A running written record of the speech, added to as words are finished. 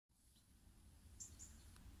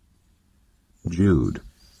Jude,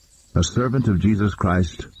 a servant of Jesus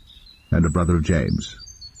Christ and a brother of James,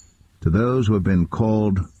 to those who have been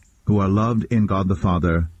called, who are loved in God the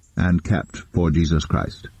Father and kept for Jesus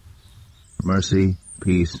Christ. Mercy,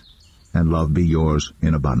 peace, and love be yours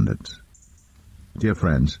in abundance. Dear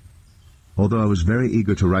friends, although I was very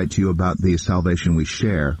eager to write to you about the salvation we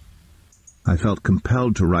share, I felt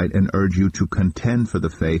compelled to write and urge you to contend for the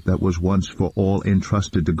faith that was once for all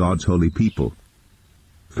entrusted to God's holy people.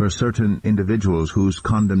 For certain individuals whose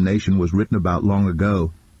condemnation was written about long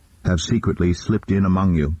ago have secretly slipped in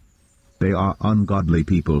among you. They are ungodly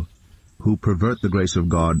people who pervert the grace of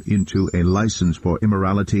God into a license for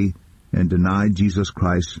immorality and deny Jesus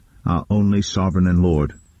Christ, our only sovereign and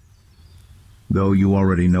Lord. Though you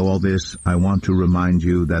already know all this, I want to remind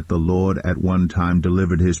you that the Lord at one time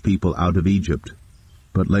delivered his people out of Egypt,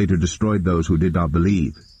 but later destroyed those who did not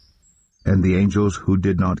believe. And the angels who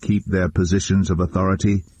did not keep their positions of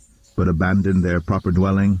authority, but abandoned their proper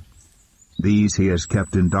dwelling, these he has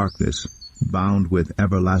kept in darkness, bound with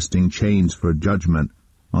everlasting chains for judgment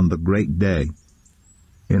on the great day.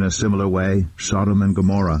 In a similar way, Sodom and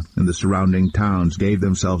Gomorrah and the surrounding towns gave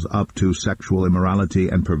themselves up to sexual immorality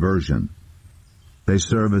and perversion. They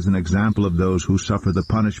serve as an example of those who suffer the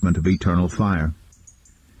punishment of eternal fire.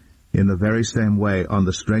 In the very same way, on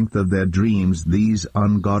the strength of their dreams, these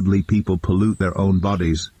ungodly people pollute their own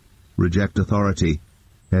bodies, reject authority,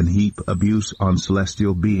 and heap abuse on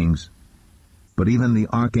celestial beings. But even the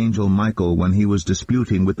archangel Michael, when he was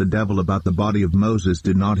disputing with the devil about the body of Moses,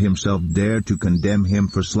 did not himself dare to condemn him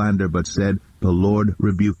for slander, but said, "The Lord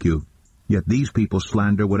rebuke you." Yet these people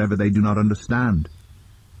slander whatever they do not understand.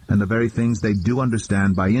 And the very things they do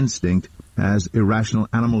understand by instinct, as irrational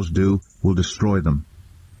animals do, will destroy them.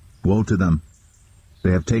 Woe to them!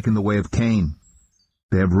 They have taken the way of Cain.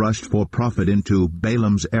 They have rushed for profit into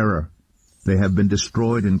Balaam's error. They have been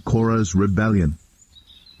destroyed in Korah's rebellion.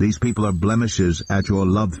 These people are blemishes at your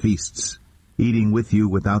love feasts, eating with you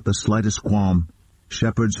without the slightest qualm,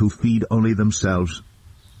 shepherds who feed only themselves.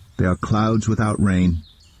 They are clouds without rain,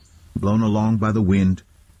 blown along by the wind,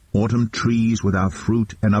 autumn trees without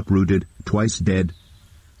fruit and uprooted, twice dead.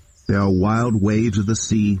 They are wild waves of the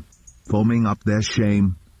sea, foaming up their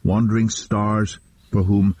shame, wandering stars, for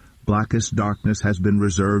whom blackest darkness has been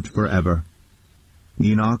reserved forever.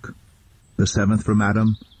 Enoch, the seventh from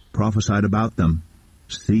Adam, prophesied about them.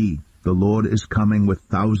 See, the Lord is coming with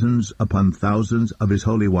thousands upon thousands of his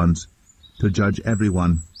holy ones, to judge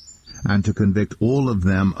everyone, and to convict all of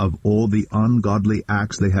them of all the ungodly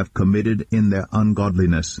acts they have committed in their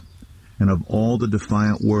ungodliness, and of all the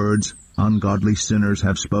defiant words ungodly sinners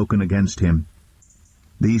have spoken against him.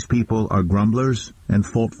 These people are grumblers and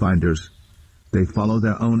fault-finders. They follow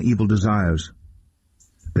their own evil desires.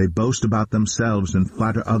 They boast about themselves and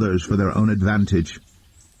flatter others for their own advantage.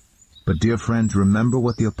 But, dear friends, remember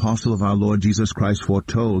what the apostle of our Lord Jesus Christ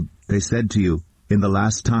foretold. They said to you, "In the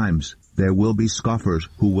last times there will be scoffers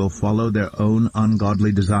who will follow their own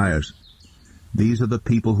ungodly desires." These are the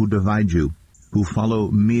people who divide you, who follow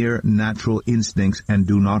mere natural instincts and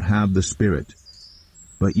do not have the Spirit.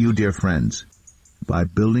 But you, dear friends, by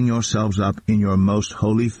building yourselves up in your most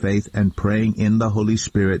holy faith and praying in the Holy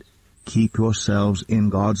Spirit, keep yourselves in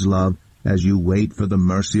God's love as you wait for the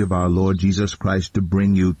mercy of our Lord Jesus Christ to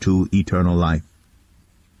bring you to eternal life.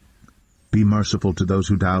 Be merciful to those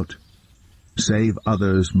who doubt. Save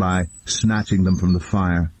others by snatching them from the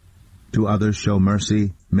fire. To others show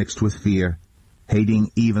mercy mixed with fear,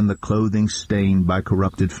 hating even the clothing stained by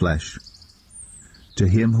corrupted flesh. To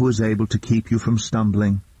him who is able to keep you from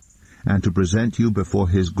stumbling, and to present you before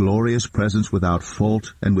his glorious presence without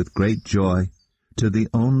fault and with great joy, to the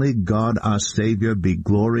only God our Savior be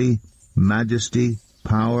glory, majesty,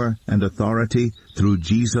 power, and authority through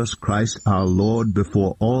Jesus Christ our Lord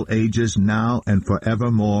before all ages, now and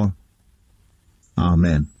forevermore.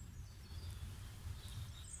 Amen.